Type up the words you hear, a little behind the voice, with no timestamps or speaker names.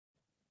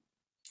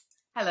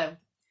Hello,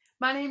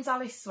 my name's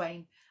Alice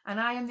Swain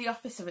and I am the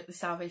officer at the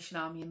Salvation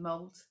Army in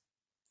Mould.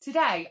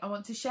 Today I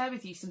want to share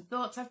with you some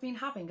thoughts I've been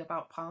having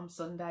about Palm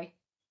Sunday.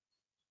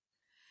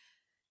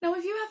 Now,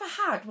 have you ever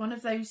had one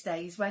of those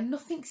days where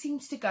nothing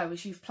seems to go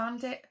as you've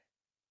planned it?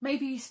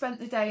 Maybe you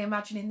spent the day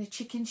imagining the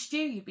chicken stew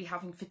you'd be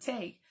having for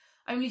tea,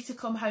 only to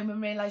come home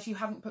and realise you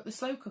hadn't put the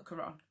slow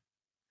cooker on.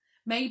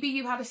 Maybe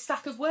you had a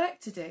stack of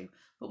work to do,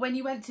 but when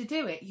you went to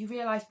do it, you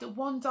realised that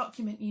one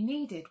document you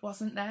needed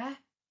wasn't there.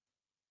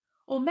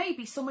 Or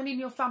maybe someone in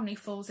your family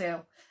falls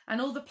ill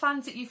and all the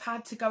plans that you've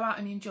had to go out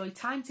and enjoy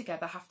time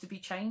together have to be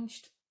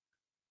changed.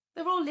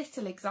 They're all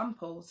little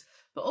examples,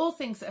 but all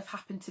things that have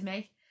happened to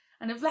me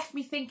and have left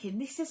me thinking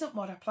this isn't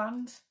what I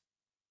planned.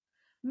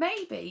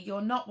 Maybe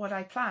your not what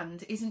I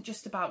planned isn't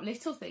just about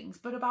little things,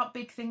 but about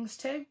big things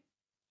too.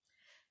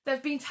 There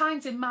have been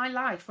times in my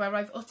life where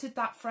I've uttered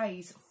that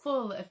phrase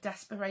full of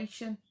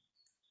desperation.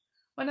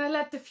 When I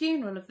led the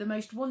funeral of the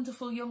most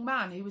wonderful young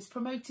man who was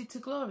promoted to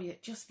glory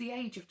at just the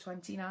age of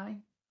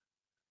 29.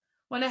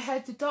 When I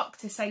heard the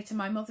doctor say to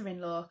my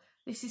mother-in-law,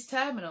 "This is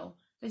terminal,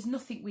 there's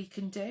nothing we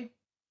can do."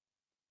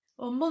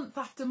 Or month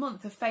after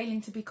month of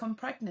failing to become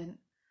pregnant,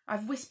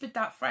 I've whispered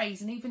that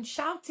phrase and even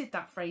shouted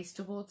that phrase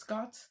towards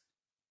God.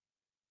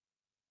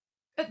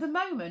 At the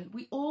moment,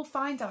 we all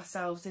find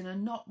ourselves in a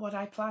not what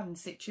I planned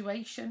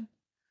situation.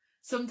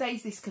 Some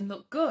days this can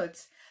look good,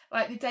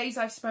 like the days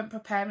I've spent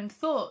preparing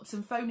thoughts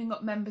and phoning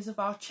up members of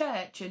our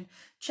church and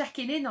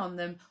checking in on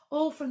them,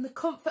 all from the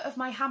comfort of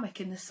my hammock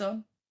in the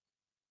sun.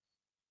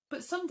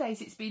 But some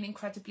days it's been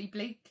incredibly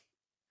bleak.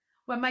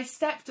 When my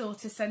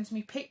stepdaughter sends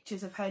me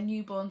pictures of her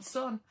newborn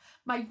son,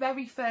 my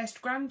very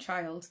first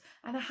grandchild,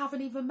 and I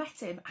haven't even met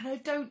him, and I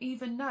don't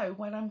even know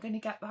when I'm going to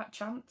get that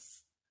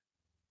chance.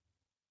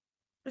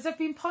 As I've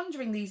been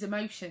pondering these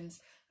emotions,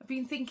 I've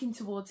been thinking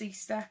towards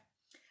Easter.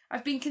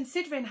 I've been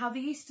considering how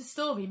the Easter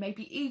story may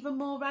be even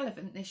more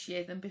relevant this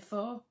year than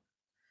before.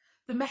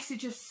 The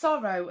message of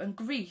sorrow and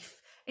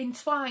grief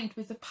entwined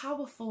with the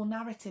powerful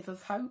narrative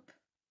of hope.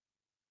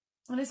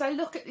 And as I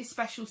look at this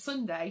special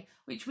Sunday,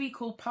 which we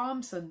call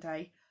Palm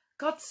Sunday,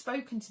 God's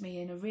spoken to me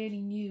in a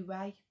really new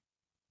way.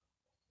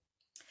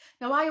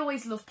 Now, I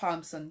always love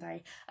Palm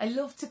Sunday. I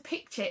love to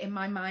picture in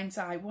my mind's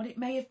eye what it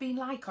may have been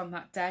like on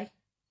that day.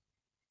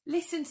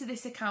 Listen to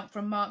this account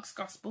from Mark's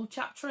Gospel,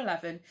 chapter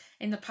 11,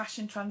 in the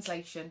Passion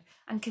Translation,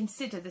 and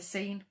consider the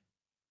scene.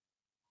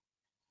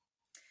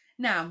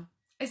 Now,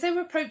 as they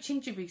were approaching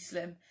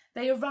Jerusalem,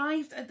 they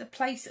arrived at the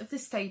place of the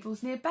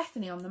stables near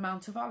Bethany on the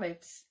Mount of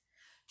Olives.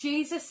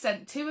 Jesus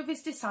sent 2 of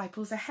his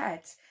disciples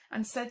ahead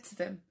and said to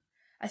them,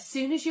 "As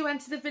soon as you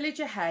enter the village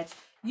ahead,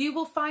 you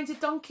will find a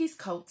donkey's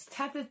colt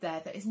tethered there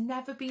that has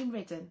never been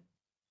ridden.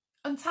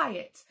 Untie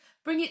it,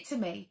 bring it to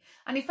me,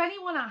 and if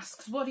anyone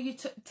asks, 'What are you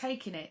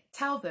taking it?'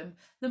 tell them,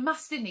 'The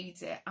master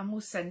needs it and will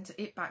send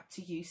it back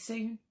to you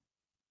soon.'"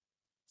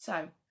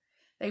 So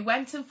they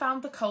went and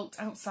found the colt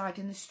outside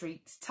in the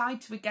street,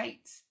 tied to a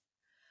gate.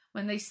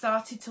 When they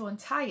started to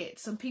untie it,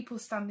 some people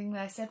standing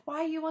there said,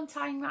 "Why are you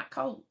untying that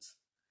colt?"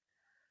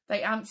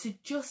 They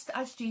answered just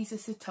as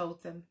Jesus had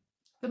told them,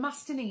 "The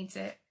master needs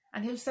it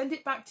and he'll send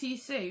it back to you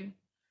soon."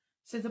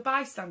 So the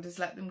bystanders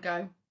let them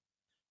go.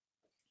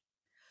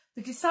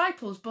 The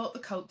disciples brought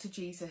the colt to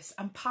Jesus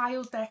and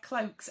piled their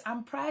cloaks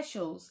and prayer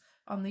shawls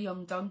on the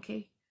young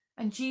donkey,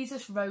 and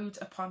Jesus rode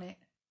upon it.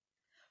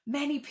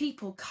 Many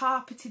people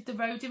carpeted the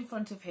road in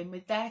front of him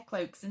with their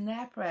cloaks and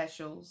their prayer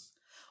shawls,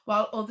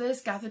 while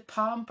others gathered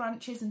palm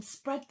branches and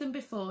spread them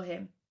before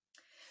him.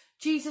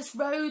 Jesus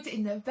rode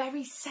in the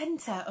very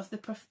centre of the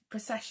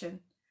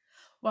procession,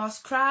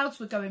 whilst crowds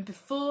were going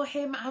before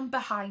him and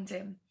behind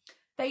him.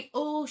 They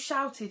all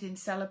shouted in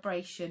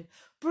celebration,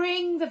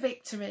 "Bring the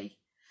victory!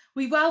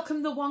 We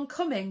welcome the one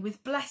coming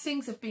with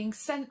blessings of being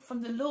sent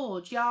from the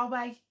Lord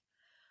Yahweh.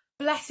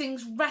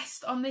 Blessings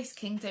rest on this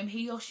kingdom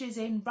he ushers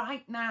in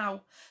right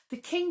now, the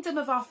kingdom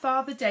of our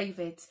father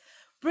David.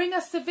 Bring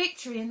us the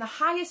victory in the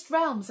highest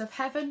realms of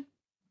heaven."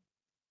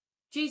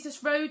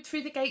 Jesus rode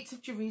through the gates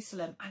of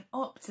Jerusalem and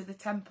up to the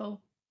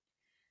temple.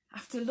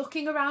 After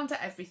looking around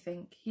at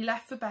everything, he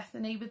left for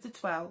Bethany with the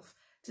 12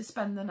 to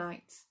spend the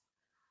night,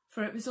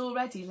 for it was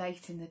already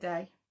late in the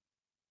day.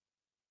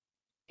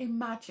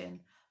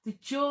 Imagine the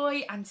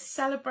joy and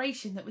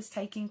celebration that was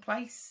taking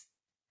place.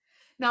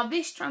 Now,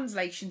 this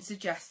translation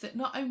suggests that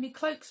not only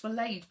cloaks were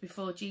laid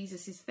before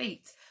Jesus'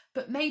 feet,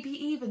 but maybe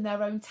even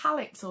their own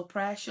talics or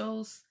prayer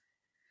shawls.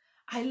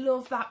 I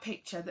love that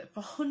picture that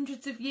for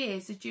hundreds of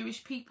years the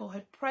Jewish people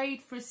had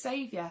prayed for a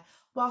saviour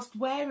whilst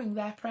wearing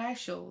their prayer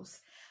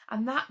shawls,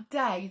 and that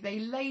day they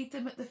laid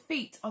them at the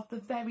feet of the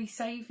very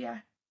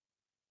saviour.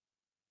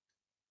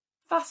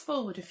 Fast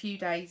forward a few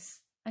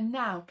days, and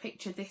now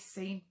picture this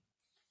scene.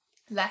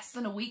 Less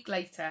than a week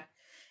later,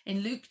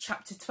 in Luke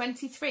chapter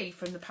 23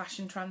 from the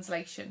Passion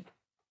Translation.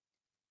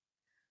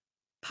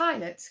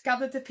 Pilate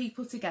gathered the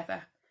people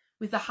together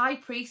with the high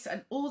priest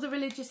and all the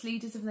religious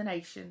leaders of the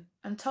nation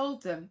and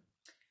told them,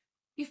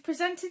 "You've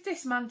presented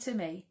this man to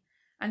me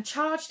and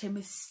charged him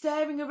with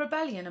stirring a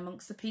rebellion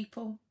amongst the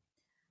people.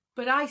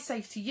 But I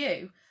say to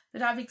you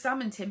that I've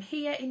examined him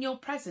here in your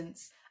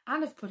presence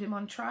and have put him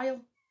on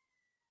trial.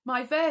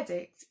 My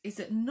verdict is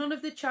that none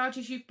of the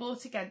charges you've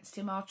brought against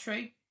him are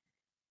true.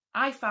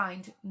 I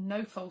find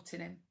no fault in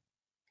him.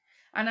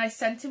 And I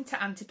sent him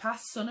to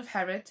Antipas, son of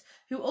Herod,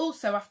 who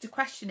also, after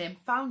questioning him,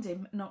 found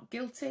him not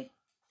guilty.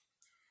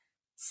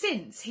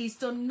 Since he's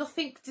done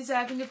nothing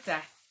deserving of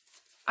death,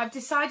 I've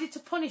decided to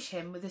punish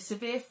him with a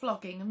severe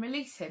flogging and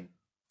release him.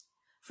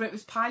 For it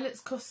was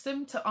Pilate's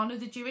custom to honour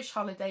the Jewish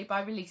holiday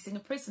by releasing a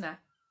prisoner.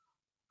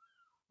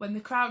 When the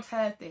crowd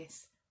heard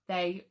this,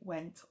 they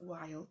went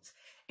wild.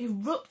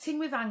 Erupting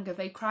with anger,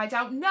 they cried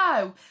out,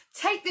 "No!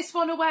 Take this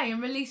one away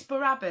and release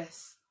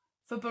Barabbas!"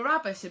 For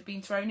Barabbas had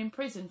been thrown in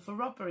prison for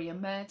robbery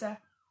and murder.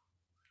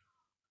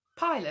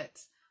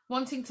 Pilate,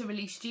 wanting to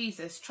release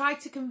Jesus, tried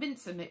to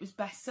convince them it was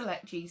best to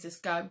let Jesus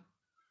go.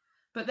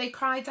 But they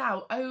cried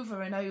out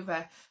over and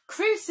over,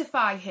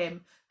 "Crucify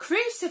him!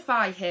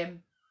 Crucify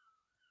him!"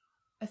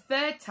 A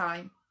third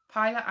time,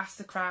 Pilate asked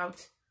the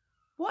crowd,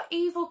 "What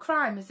evil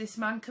crime has this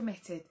man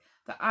committed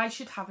that I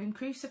should have him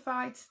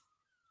crucified?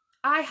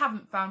 I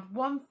haven't found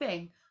one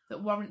thing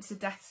that warrants a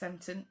death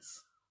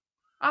sentence.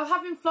 I'll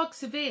have him flogged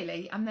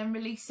severely and then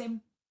release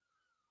him."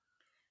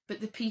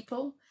 But the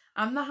people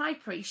and the high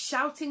priest,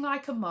 shouting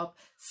like a mob,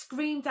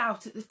 screamed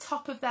out at the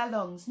top of their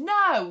lungs,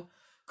 "No!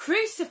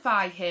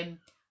 Crucify him!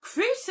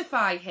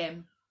 Crucify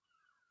him!"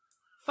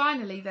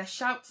 Finally, their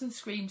shouts and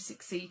screams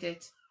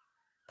succeeded.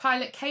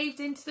 Pilate caved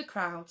into the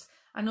crowd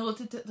and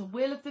ordered that the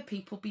will of the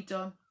people be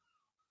done.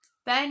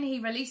 Then he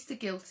released the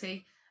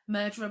guilty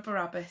murderer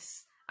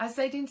Barabbas, as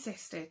they'd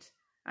insisted,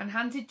 and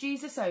handed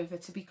Jesus over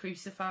to be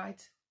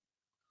crucified.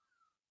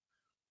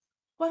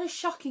 What a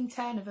shocking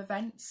turn of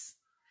events.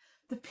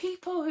 The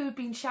people who had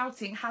been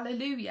shouting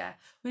hallelujah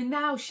were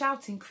now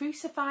shouting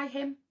crucify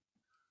him.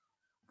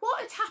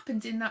 What had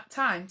happened in that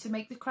time to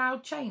make the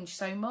crowd change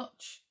so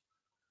much?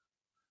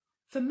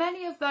 For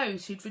many of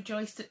those who'd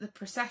rejoiced at the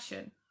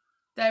procession,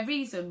 their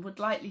reason would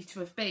likely to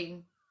have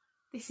been,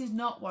 "This is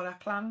not what I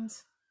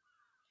planned."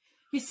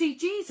 You see,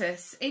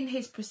 Jesus, in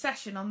his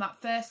procession on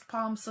that first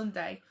Palm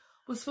Sunday,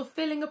 was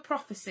fulfilling a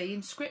prophecy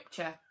in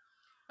Scripture,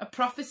 a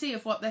prophecy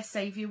of what their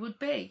Saviour would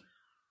be.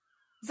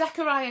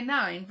 Zechariah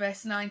 9,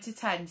 verse 9 to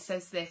 10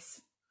 says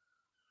this,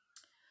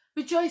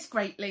 "Rejoice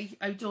greatly,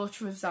 O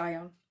daughter of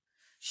Zion.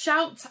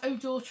 Shout, O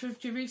daughter of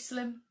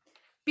Jerusalem.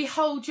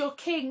 Behold, your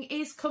king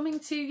is coming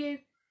to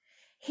you.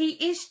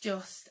 He is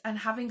just and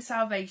having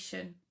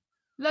salvation,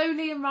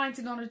 lowly and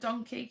riding on a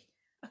donkey,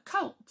 a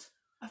colt,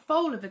 a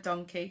foal of a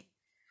donkey.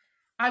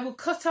 I will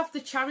cut off the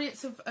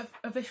chariots of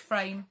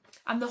Ephraim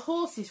and the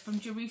horses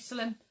from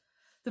Jerusalem.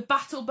 The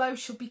battle bow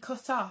shall be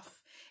cut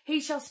off. He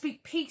shall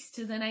speak peace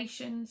to the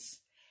nations.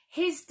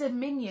 His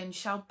dominion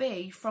shall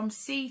be from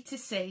sea to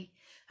sea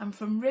and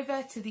from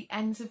river to the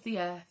ends of the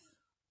earth."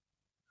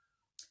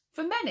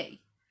 For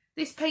many,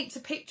 this paints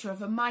a picture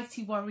of a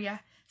mighty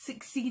warrior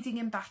succeeding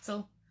in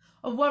battle,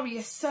 a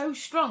warrior so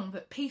strong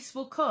that peace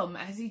will come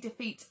as he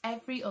defeats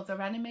every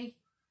other enemy.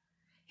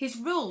 His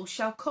rule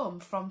shall come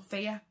from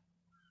fear.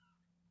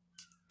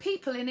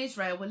 People in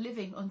Israel were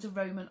living under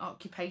Roman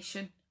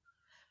occupation.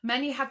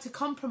 Many had to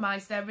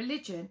compromise their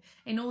religion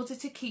in order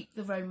to keep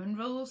the Roman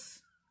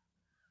rules.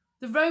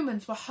 The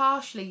Romans were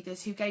harsh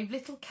leaders who gave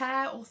little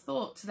care or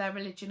thought to their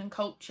religion and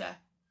culture.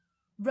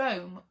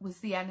 Rome was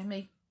the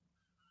enemy.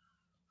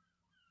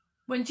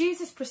 When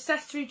Jesus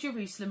processed through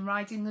Jerusalem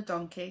riding the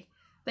donkey,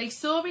 they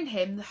saw in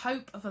him the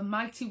hope of a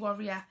mighty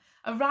warrior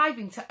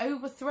arriving to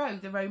overthrow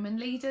the Roman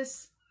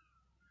leaders.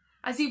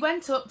 As he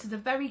went up to the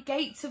very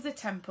gates of the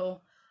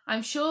temple,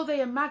 I'm sure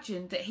they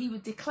imagined that he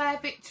would declare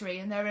victory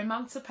and their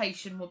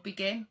emancipation would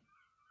begin.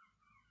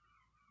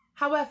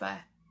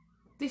 However,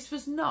 this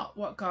was not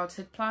what God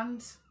had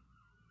planned.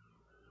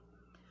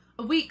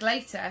 A week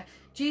later,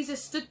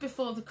 Jesus stood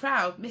before the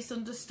crowd,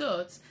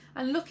 misunderstood,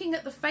 and looking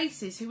at the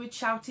faces who had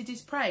shouted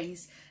his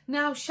praise,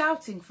 now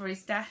shouting for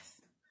his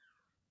death.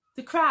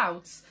 The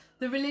crowds,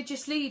 the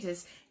religious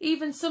leaders,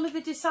 even some of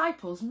the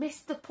disciples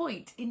missed the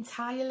point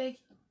entirely.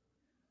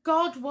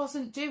 God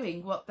wasn't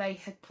doing what they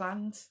had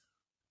planned.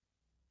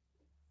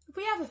 Have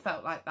we ever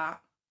felt like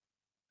that?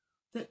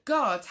 That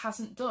God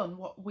hasn't done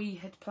what we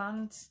had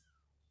planned?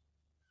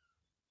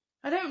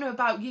 I don't know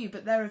about you,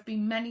 but there have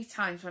been many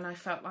times when I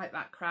felt like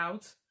that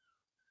crowd.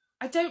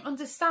 I don't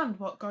understand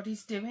what God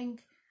is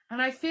doing,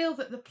 and I feel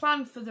that the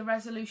plan for the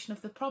resolution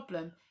of the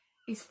problem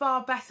is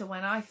far better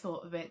when I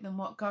thought of it than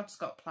what God's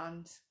got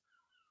planned.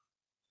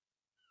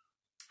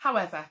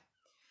 However,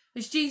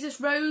 as Jesus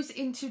rode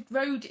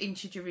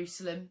into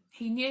Jerusalem,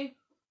 he knew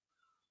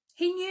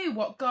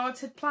what God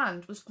had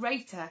planned was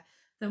greater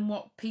than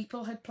what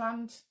people had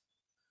planned.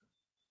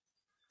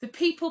 The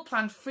people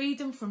planned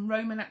freedom from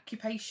Roman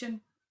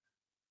occupation.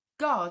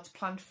 God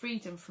planned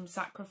freedom from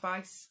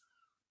sacrifice.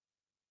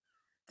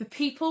 The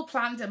people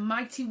planned a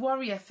mighty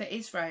warrior for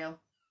Israel.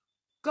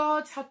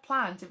 God had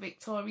planned a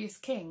victorious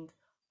king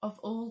of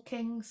all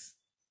kings.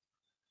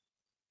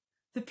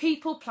 The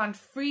people planned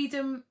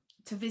freedom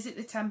to visit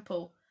the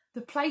temple,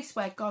 the place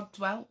where God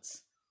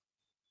dwelt.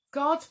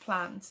 God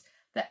planned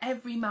that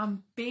every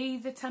man be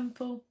the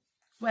temple,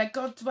 where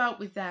God dwelt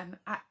with them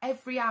at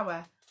every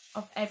hour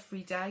of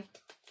every day.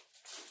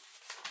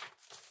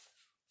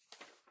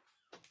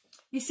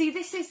 You see,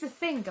 this is the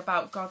thing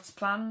about God's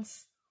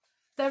plans.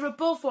 They're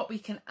above what we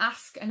can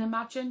ask and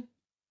imagine.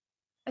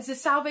 As the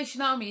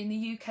Salvation Army in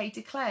the UK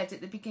declared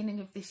at the beginning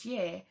of this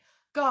year,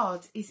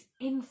 God is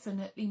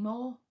infinitely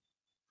more.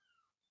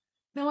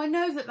 Now, I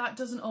know that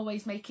doesn't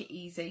always make it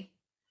easy.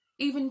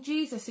 Even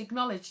Jesus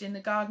acknowledged in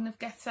the Garden of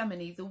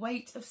Gethsemane the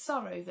weight of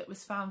sorrow that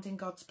was found in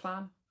God's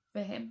plan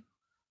for him.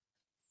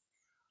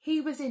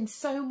 He was in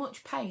so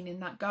much pain in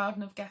that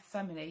Garden of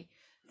Gethsemane,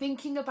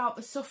 thinking about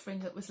the suffering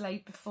that was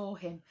laid before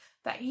him,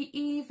 that he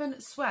even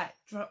sweat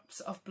drops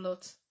of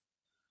blood.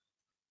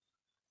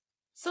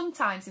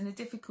 Sometimes in the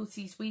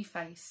difficulties we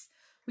face,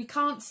 we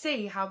can't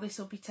see how this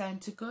will be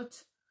turned to good,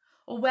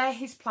 or where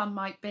his plan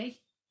might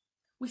be.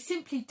 We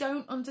simply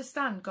don't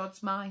understand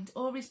God's mind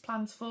or his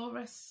plans for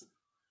us.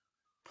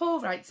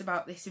 Paul writes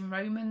about this in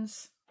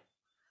Romans.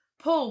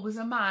 Paul was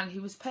a man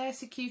who was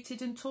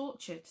persecuted and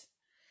tortured.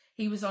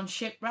 He was on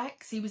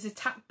shipwrecks, he was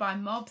attacked by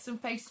mobs and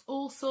faced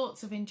all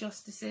sorts of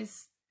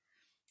injustices.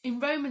 In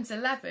Romans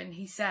 11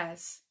 he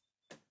says,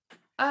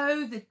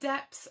 "Oh, the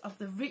depths of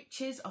the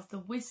riches of the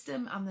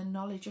wisdom and the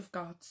knowledge of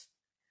God.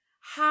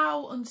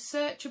 How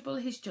unsearchable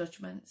his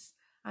judgments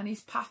and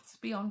his paths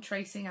beyond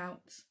tracing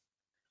out.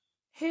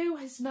 Who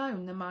has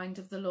known the mind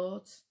of the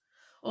Lord?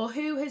 Or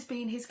who has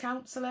been his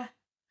counsellor?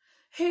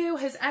 Who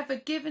has ever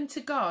given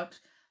to God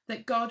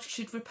that God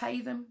should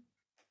repay them?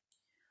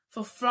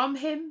 For from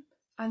him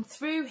and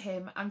through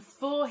him and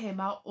for him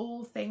are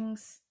all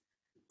things.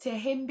 To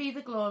him be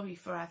the glory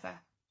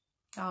forever.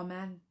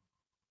 Amen."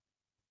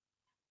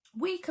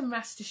 We can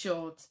rest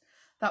assured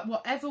that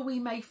whatever we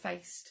may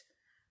face,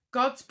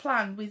 God's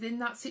plan within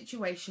that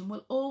situation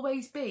will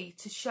always be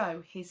to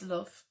show his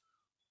love.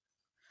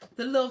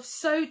 The love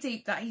so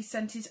deep that he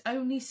sent his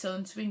only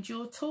son to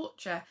endure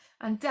torture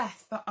and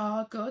death for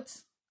our good.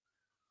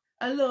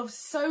 A love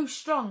so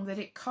strong that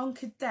it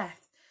conquered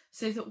death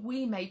so that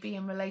we may be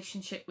in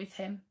relationship with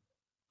him.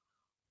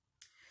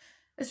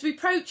 As we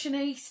approach an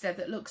Easter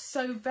that looks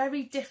so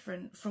very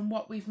different from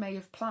what we may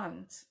have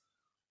planned,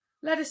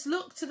 let us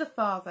look to the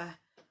Father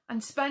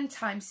and spend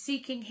time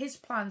seeking his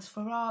plans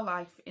for our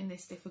life in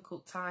this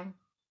difficult time.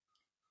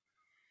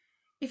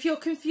 If you're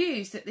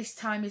confused that this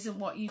time isn't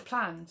what you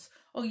planned,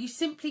 or you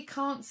simply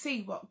can't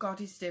see what God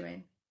is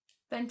doing,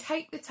 then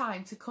take the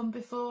time to come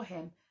before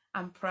him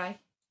and pray.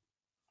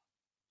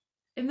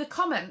 In the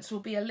comments will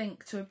be a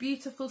link to a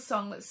beautiful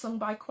song that's sung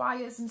by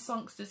choirs and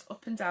songsters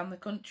up and down the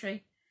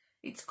country.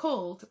 It's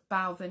called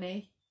Bow the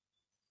Knee.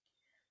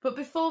 But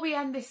before we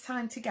end this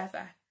time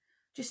together,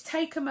 just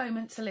take a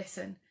moment to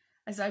listen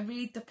as I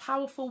read the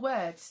powerful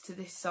words to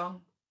this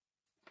song.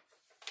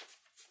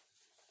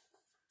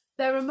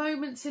 There are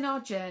moments in our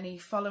journey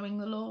following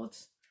the Lord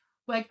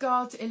where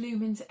God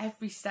illumines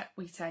every step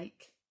we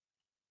take.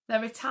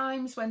 There are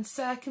times when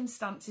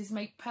circumstances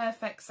make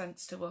perfect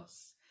sense to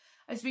us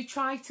as we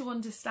try to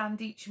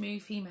understand each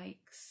move he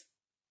makes.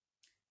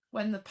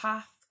 When the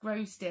path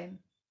grows dim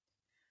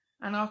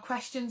and our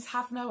questions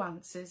have no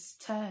answers,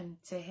 turn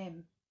to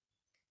him.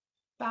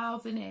 Bow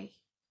the knee.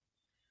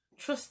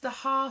 Trust the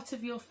heart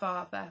of your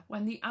Father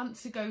when the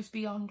answer goes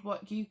beyond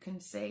what you can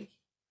see.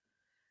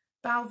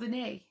 Bow the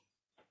knee.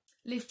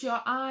 Lift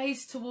your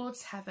eyes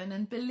towards heaven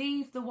and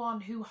believe the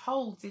one who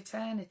holds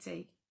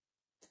eternity.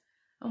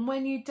 And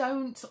when you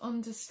don't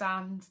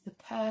understand the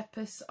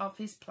purpose of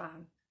his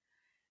plan,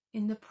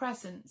 in the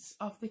presence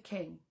of the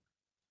King,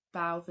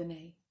 bow the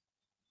knee.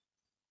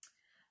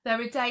 There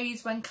are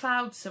days when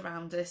clouds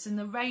surround us and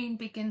the rain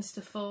begins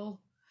to fall.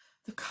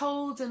 The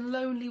cold and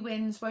lonely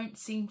winds won't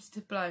seem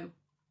to blow.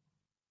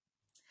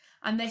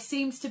 And there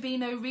seems to be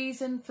no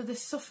reason for the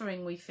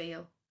suffering we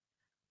feel.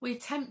 We're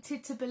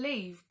tempted to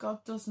believe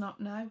God does not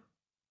know.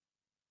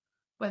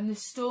 When the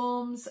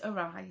storms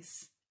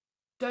arise,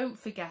 don't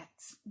forget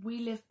we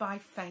live by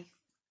faith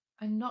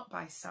and not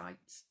by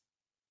sight.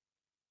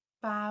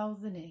 Bow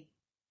the knee.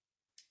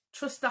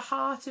 Trust the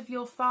heart of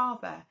your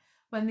Father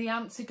when the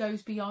answer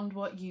goes beyond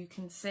what you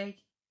can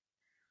see.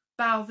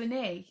 Bow the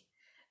knee.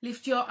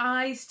 Lift your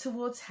eyes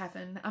towards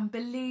heaven and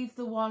believe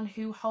the one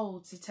who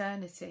holds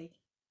eternity.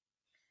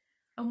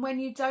 And when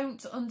you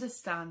don't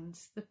understand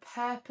the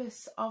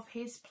purpose of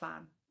his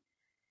plan,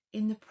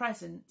 in the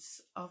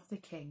presence of the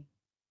King,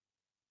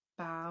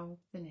 bow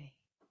the knee.